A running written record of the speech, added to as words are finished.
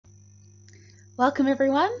Welcome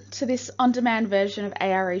everyone to this on-demand version of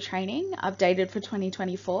ARE training updated for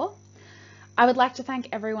 2024. I would like to thank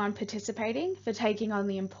everyone participating for taking on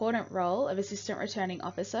the important role of Assistant Returning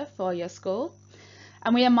Officer for your school.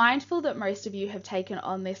 And we are mindful that most of you have taken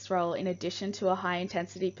on this role in addition to a high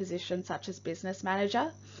intensity position such as Business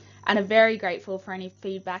Manager, and are very grateful for any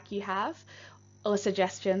feedback you have or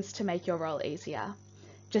suggestions to make your role easier.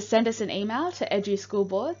 Just send us an email to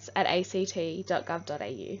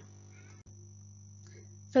eduschoolboards@act.gov.au.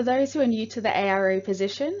 For those who are new to the ARE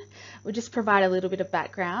position, we'll just provide a little bit of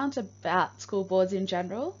background about school boards in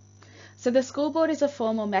general. So the school board is a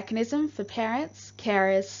formal mechanism for parents,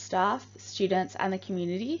 carers, staff, students and the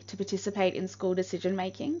community to participate in school decision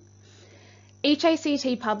making. Each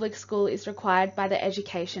ACT public school is required by the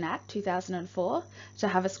Education Act 2004 to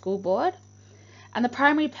have a school board, and the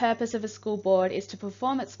primary purpose of a school board is to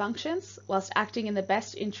perform its functions whilst acting in the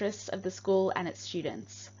best interests of the school and its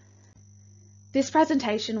students. This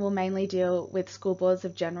presentation will mainly deal with school boards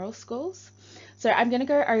of general schools. So I'm going to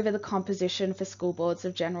go over the composition for school boards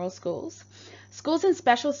of general schools. Schools in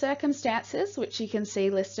special circumstances, which you can see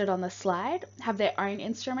listed on the slide, have their own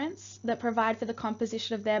instruments that provide for the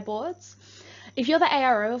composition of their boards. If you're the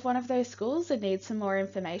ARO of one of those schools and need some more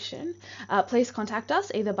information, please contact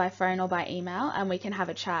us either by phone or by email, and we can have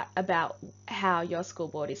a chat about how your school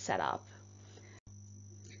board is set up.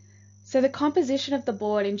 So the composition of the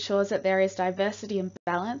board ensures that there is diversity and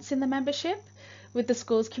balance in the membership, with the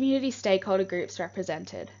school's community stakeholder groups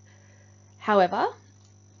represented. However,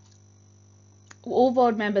 all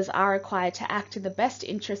board members are required to act in the best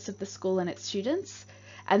interests of the school and its students,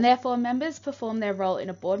 and therefore members perform their role in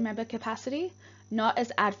a board member capacity, not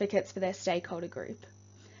as advocates for their stakeholder group.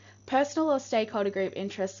 Personal or stakeholder group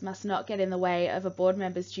interests must not get in the way of a board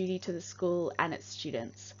member's duty to the school and its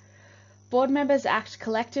students. Board members act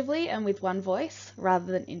collectively and with one voice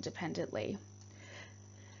rather than independently.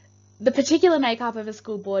 The particular makeup of a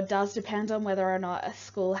school board does depend on whether or not a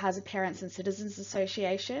school has a Parents and Citizens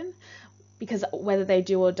Association, because whether they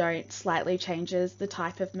do or don't slightly changes the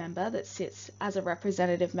type of member that sits as a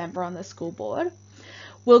representative member on the school board.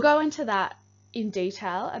 We'll go into that in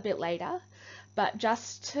detail a bit later, but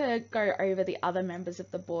just to go over the other members of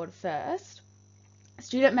the board first.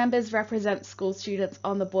 Student members represent school students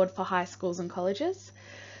on the board for high schools and colleges.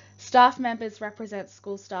 Staff members represent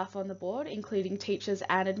school staff on the board, including teachers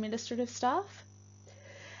and administrative staff.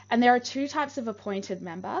 And there are two types of appointed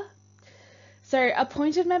member. So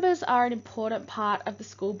appointed members are an important part of the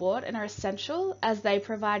school board and are essential as they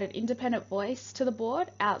provide an independent voice to the board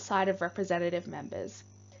outside of representative members.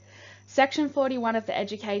 Section 41 of the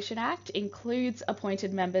Education Act includes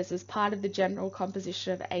appointed members as part of the general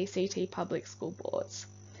composition of ACT public school boards.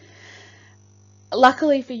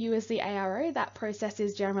 Luckily for you as the ARO, that process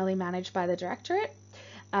is generally managed by the Directorate.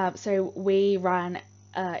 So we run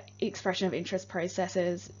expression of interest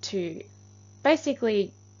processes to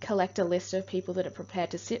basically collect a list of people that are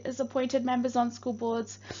prepared to sit as appointed members on school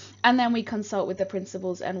boards, and then we consult with the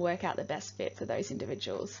principals and work out the best fit for those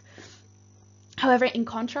individuals. However, in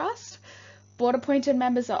contrast, board appointed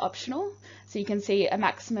members are optional, so you can see a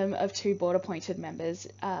maximum of 2 board appointed members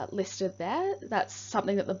listed there. That's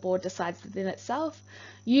something that the board decides within itself,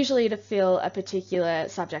 usually to fill a particular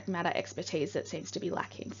subject matter expertise that seems to be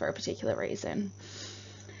lacking for a particular reason.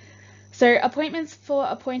 So appointments for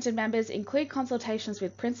appointed members include consultations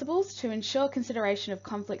with principals to ensure consideration of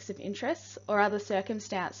conflicts of interest or other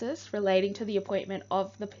circumstances relating to the appointment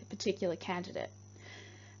of the particular candidate.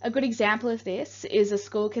 A good example of this is a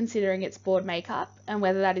school considering its board makeup and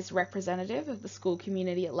whether that is representative of the school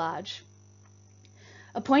community at large.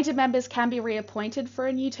 Appointed members can be reappointed for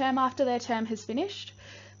a new term after their term has finished,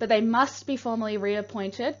 but they must be formally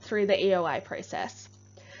reappointed through the EOI process.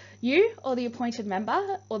 You or the appointed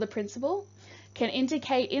member or the principal can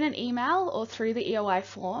indicate in an email or through the EOI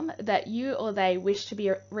form that you or they wish to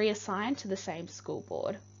be reassigned to the same school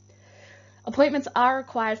board. Appointments are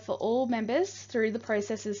required for all members through the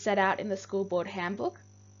processes set out in the school board handbook.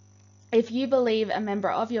 If you believe a member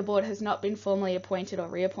of your board has not been formally appointed or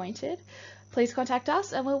reappointed, please contact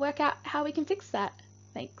us and we'll work out how we can fix that.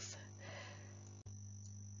 Thanks.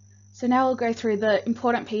 So now we'll go through the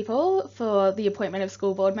important people for the appointment of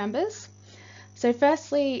school board members. So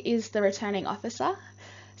firstly is the returning officer.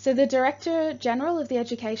 So the Director General of the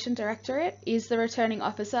Education Directorate is the returning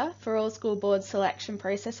officer for all school board selection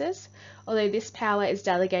processes, although this power is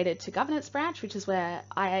delegated to Governance Branch, which is where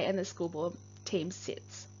IA and the school board team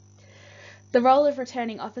sits. The role of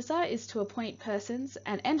returning officer is to appoint persons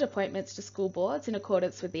and end appointments to school boards in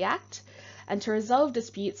accordance with the Act, and to resolve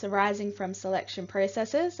disputes arising from selection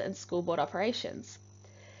processes and school board operations.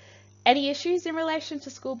 Any issues in relation to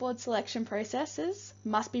school board selection processes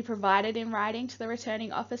must be provided in writing to the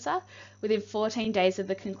returning officer within 14 days of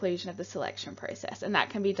the conclusion of the selection process, and that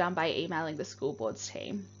can be done by emailing the school board's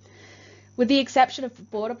team. With the exception of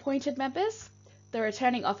board appointed members, the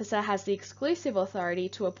returning officer has the exclusive authority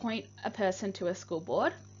to appoint a person to a school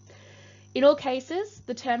board. In all cases,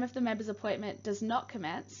 the term of the member's appointment does not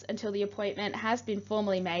commence until the appointment has been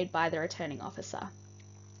formally made by the returning officer.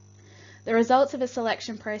 The results of a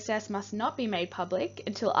selection process must not be made public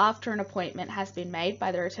until after an appointment has been made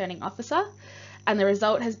by the returning officer and the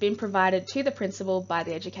result has been provided to the principal by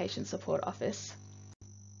the Education Support Office.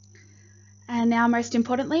 And now, most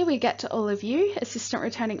importantly, we get to all of you, assistant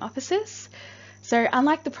returning officers. So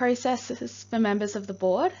unlike the processes for members of the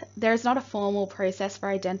board, there is not a formal process for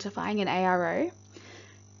identifying an ARO.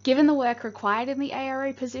 Given the work required in the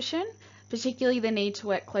ARO position, particularly the need to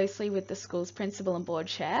work closely with the school's principal and board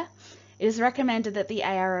chair, it is recommended that the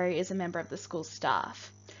ARO is a member of the school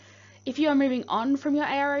staff. If you are moving on from your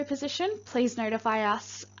ARO position, please notify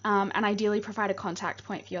us and ideally provide a contact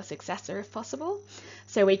point for your successor if possible,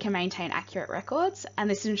 so we can maintain accurate records, and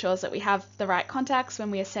this ensures that we have the right contacts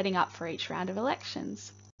when we are setting up for each round of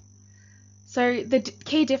elections. So the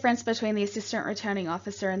key difference between the assistant returning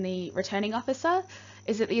officer and the returning officer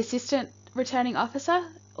is that the assistant returning officer,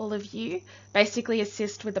 all of you, basically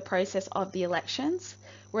assist with the process of the elections,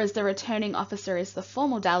 whereas the returning officer is the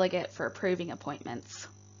formal delegate for approving appointments.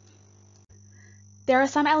 There are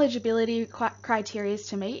some eligibility criteria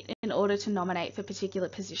to meet in order to nominate for particular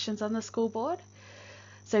positions on the school board.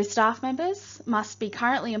 So staff members must be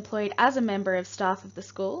currently employed as a member of staff of the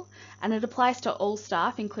school, and it applies to all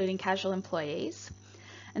staff, including casual employees.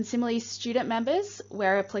 And similarly, student members,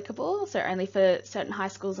 where applicable, so only for certain high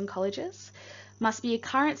schools and colleges, must be a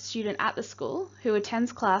current student at the school who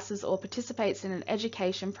attends classes or participates in an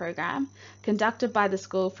education program conducted by the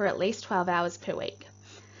school for at least 12 hours per week.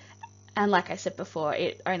 And like I said before,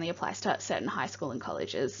 it only applies to certain high school and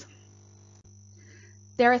colleges.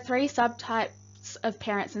 There are 3 subtypes of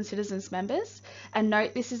parents and citizens members, and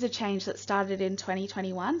note this is a change that started in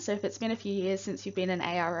 2021, so if it's been a few years since you've been an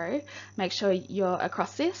ARO, make sure you're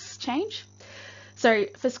across this change. So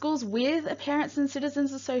for schools with a Parents and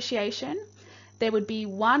Citizens Association, there would be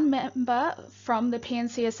 1 member from the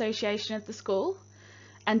P&C Association of the school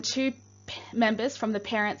and 2 members from the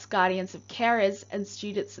parents, guardians of carers and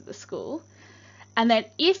students at the school. And then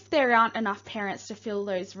if there aren't enough parents to fill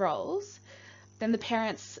those roles, then the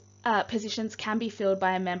parents' positions can be filled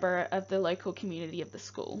by a member of the local community of the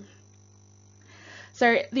school.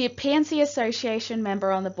 So the P&C Association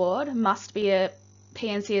member on the board must be a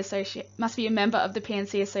member of the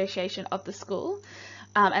P&C Association of the school,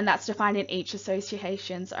 and that's defined in each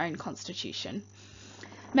association's own constitution.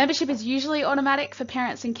 Membership is usually automatic for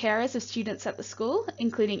parents and carers of students at the school,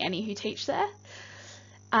 including any who teach there.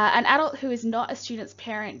 An adult who is not a student's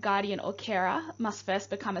parent, guardian or carer must first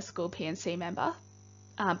become a school P&C member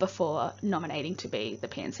before nominating to be the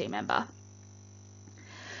P&C member.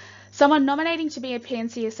 Someone nominating to be a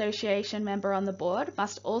P&C Association member on the board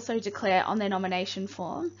must also declare on their nomination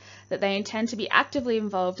form that they intend to be actively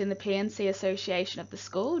involved in the P&C Association of the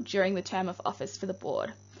school during the term of office for the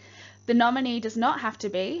board. The nominee does not have to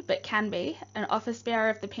be, but can be, an office bearer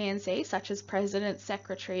of the P&C, such as President,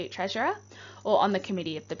 Secretary, Treasurer, or on the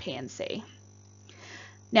committee of the P&C.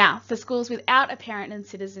 Now, for schools without a Parent and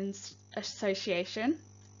Citizens Association,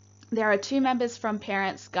 there are 2 members from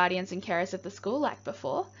parents, guardians and carers of the school, like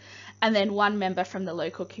before, and then 1 member from the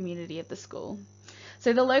local community of the school.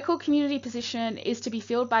 So the local community position is to be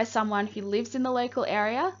filled by someone who lives in the local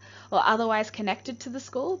area or otherwise connected to the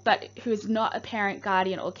school, but who is not a parent,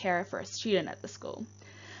 guardian or carer for a student at the school.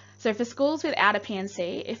 So for schools without a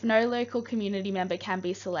P&C, if no local community member can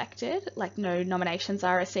be selected, like no nominations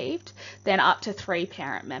are received, then up to 3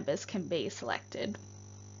 parent members can be selected.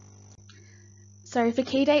 So for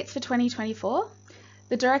key dates for 2024,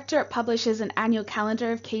 the Directorate publishes an annual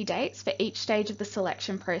calendar of key dates for each stage of the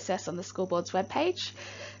selection process on the school board's webpage.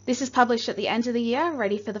 This is published at the end of the year,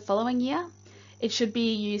 ready for the following year. It should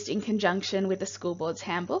be used in conjunction with the school board's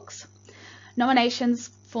handbooks. Nominations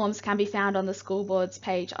forms can be found on the school board's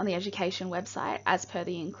page on the education website as per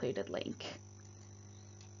the included link.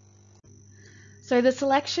 So the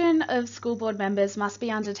selection of school board members must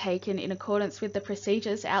be undertaken in accordance with the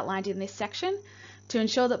procedures outlined in this section to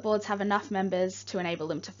ensure that boards have enough members to enable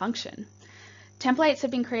them to function. Templates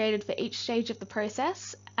have been created for each stage of the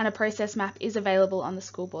process, and a process map is available on the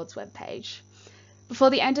school board's webpage. Before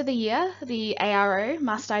the end of the year, the ARO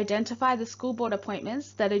must identify the school board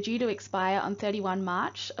appointments that are due to expire on 31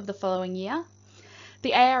 March of the following year.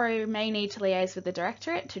 The ARO may need to liaise with the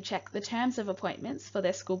Directorate to check the terms of appointments for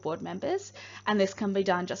their school board members, and this can be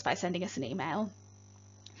done just by sending us an email.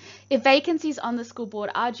 If vacancies on the school board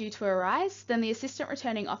are due to arise, then the Assistant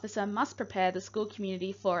Returning Officer must prepare the school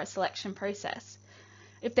community for a selection process.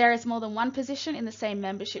 If there is more than one position in the same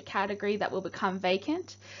membership category that will become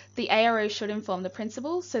vacant, the ARO should inform the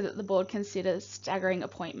principal so that the board considers staggering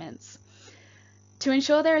appointments. To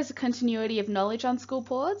ensure there is a continuity of knowledge on school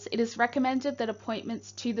boards, it is recommended that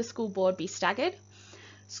appointments to the school board be staggered.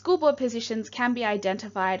 School board positions can be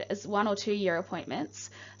identified as 1 or 2 year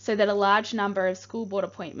appointments so that a large number of school board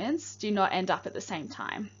appointments do not end up at the same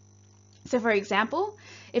time. So for example,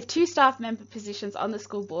 if 2 staff member positions on the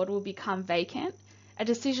school board will become vacant, a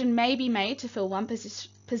decision may be made to fill one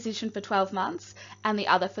position for 12 months and the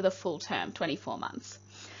other for the full term, 24 months.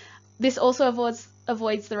 This also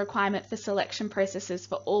avoids the requirement for selection processes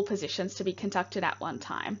for all positions to be conducted at one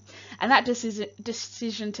time. And that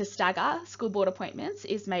decision to stagger school board appointments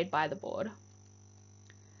is made by the board.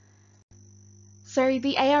 So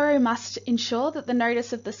the ARO must ensure that the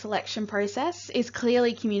notice of the selection process is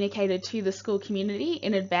clearly communicated to the school community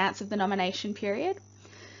in advance of the nomination period.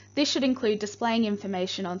 This should include displaying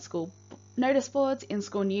information on school notice boards, in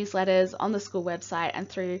school newsletters, on the school website, and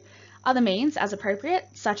through other means as appropriate,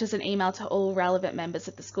 such as an email to all relevant members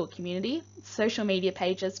of the school community, social media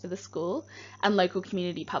pages for the school, and local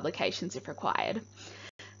community publications if required.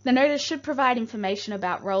 The notice should provide information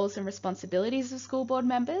about roles and responsibilities of school board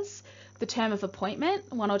members, the term of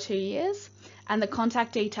appointment, 1 or 2 years, and the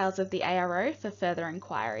contact details of the ARO for further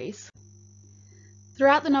inquiries.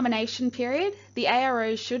 Throughout the nomination period, the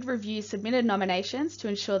ARO should review submitted nominations to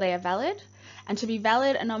ensure they are valid, and to be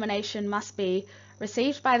valid, a nomination must be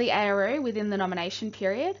received by the ARO within the nomination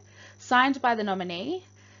period, signed by the nominee,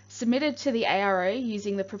 submitted to the ARO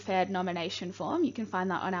using the preferred nomination form, you can find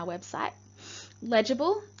that on our website,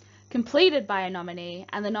 legible, completed by a nominee,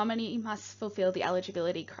 and the nominee must fulfil the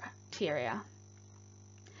eligibility criteria.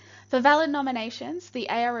 For valid nominations, the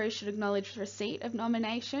ARO should acknowledge receipt of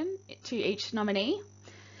nomination to each nominee.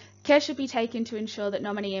 Care should be taken to ensure that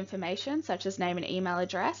nominee information, such as name and email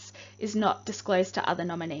address, is not disclosed to other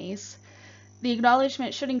nominees. The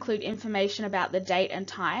acknowledgement should include information about the date and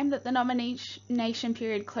time that the nomination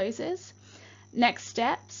period closes, next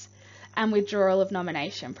steps, and withdrawal of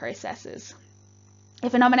nomination processes.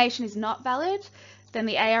 If a nomination is not valid, then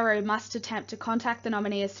the ARO must attempt to contact the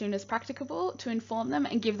nominee as soon as practicable to inform them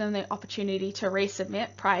and give them the opportunity to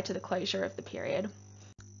resubmit prior to the closure of the period.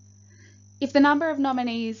 If the number of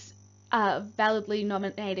nominees validly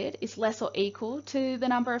nominated is less or equal to the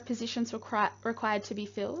number of positions required to be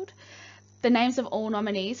filled, the names of all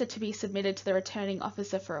nominees are to be submitted to the returning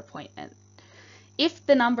officer for appointment. If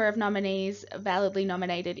the number of nominees validly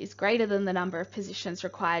nominated is greater than the number of positions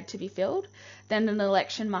required to be filled, then an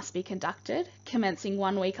election must be conducted, commencing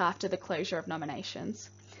 1 week after the closure of nominations.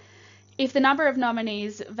 If the number of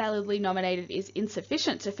nominees validly nominated is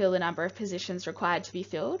insufficient to fill the number of positions required to be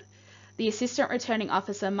filled, the Assistant Returning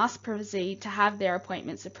Officer must proceed to have their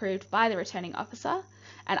appointments approved by the Returning Officer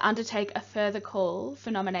and undertake a further call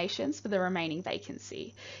for nominations for the remaining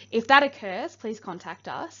vacancy. If that occurs, please contact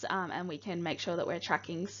us and we can make sure that we're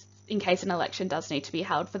tracking in case an election does need to be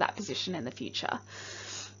held for that position in the future.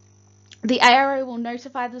 The ARO will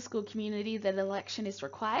notify the school community that an election is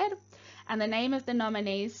required and the name of the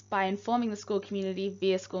nominees by informing the school community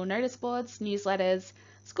via school notice boards, newsletters,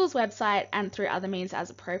 school's website, and through other means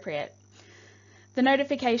as appropriate. The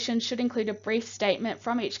notification should include a brief statement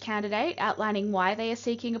from each candidate outlining why they are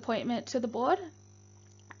seeking appointment to the board.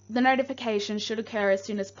 The notification should occur as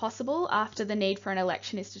soon as possible after the need for an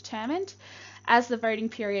election is determined, as the voting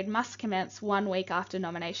period must commence 1 week after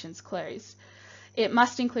nominations close. It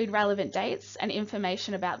must include relevant dates and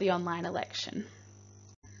information about the online election.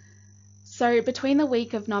 So between the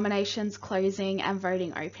week of nominations closing and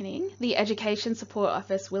voting opening, the Education Support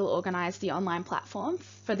Office will organise the online platform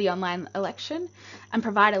for the online election and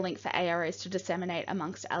provide a link for AROs to disseminate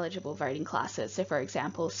amongst eligible voting classes. So for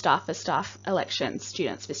example, staff for staff elections,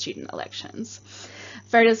 students for student elections.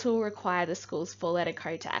 Voters will require the school's 4-letter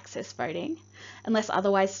code to access voting. Unless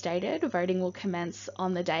otherwise stated, voting will commence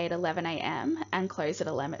on the day at 11 AM and close at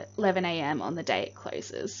 11 AM on the day it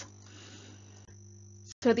closes.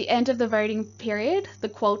 So at the end of the voting period, the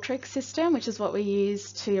Qualtrics system, which is what we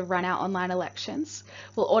use to run our online elections,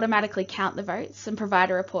 will automatically count the votes and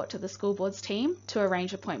provide a report to the school board's team to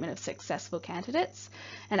arrange appointment of successful candidates,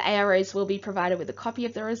 and AROs will be provided with a copy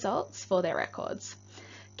of the results for their records.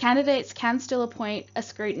 Candidates can still appoint a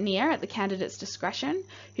scrutineer at the candidate's discretion,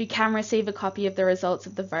 who can receive a copy of the results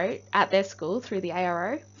of the vote at their school through the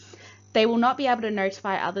ARO. They will not be able to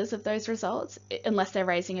notify others of those results unless they're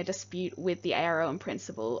raising a dispute with the ARO and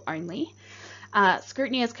principal only.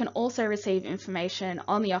 Scrutineers can also receive information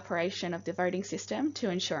on the operation of the voting system to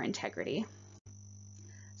ensure integrity.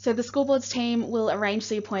 So the school board's team will arrange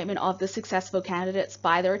the appointment of the successful candidates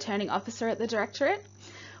by the returning officer at the Directorate.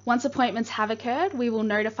 Once appointments have occurred, we will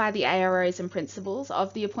notify the AROs and principals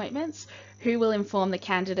of the appointments, who will inform the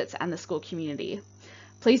candidates and the school community.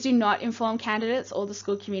 Please do not inform candidates or the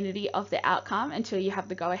school community of the outcome until you have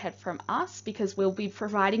the go-ahead from us, because we'll be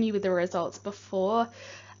providing you with the results before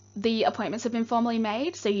the appointments have been formally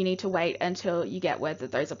made, so you need to wait until you get word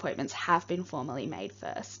that those appointments have been formally made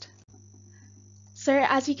first. So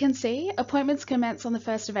as you can see, appointments commence on the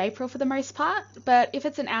 1st of April for the most part, but if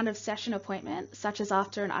it's an out of session appointment, such as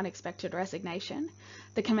after an unexpected resignation,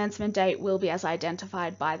 the commencement date will be as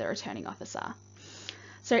identified by the returning officer.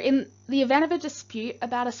 So in the event of a dispute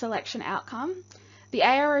about a selection outcome, the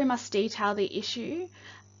ARO must detail the issue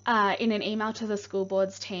in an email to the school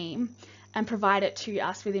board's team and provide it to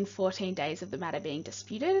us within 14 days of the matter being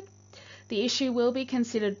disputed. The issue will be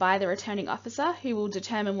considered by the returning officer, who will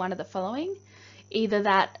determine one of the following: either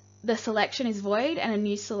that the selection is void and a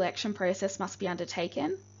new selection process must be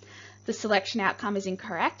undertaken, the selection outcome is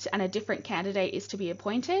incorrect and a different candidate is to be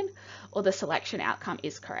appointed, or the selection outcome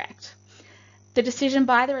is correct. The decision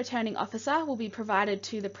by the returning officer will be provided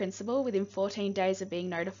to the principal within 14 days of being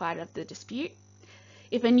notified of the dispute.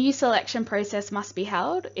 If a new selection process must be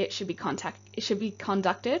held, it should be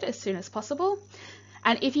conducted as soon as possible.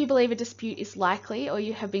 And if you believe a dispute is likely or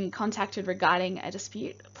you have been contacted regarding a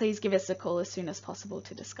dispute, please give us a call as soon as possible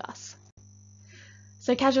to discuss.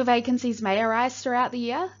 So casual vacancies may arise throughout the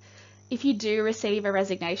year. If you do receive a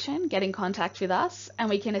resignation, get in contact with us and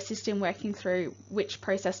we can assist in working through which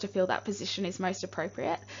process to fill that position is most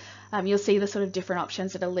appropriate. You'll see the sort of different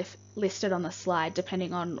options that are listed on the slide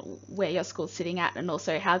depending on where your school's sitting at and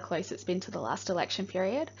also how close it's been to the last election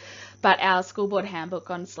period. But our school board handbook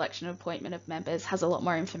on selection and appointment of members has a lot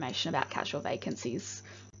more information about casual vacancies.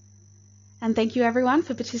 And thank you everyone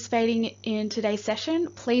for participating in today's session.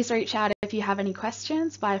 Please reach out if you have any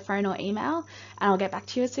questions by phone or email, and I'll get back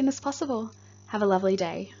to you as soon as possible. Have a lovely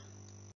day.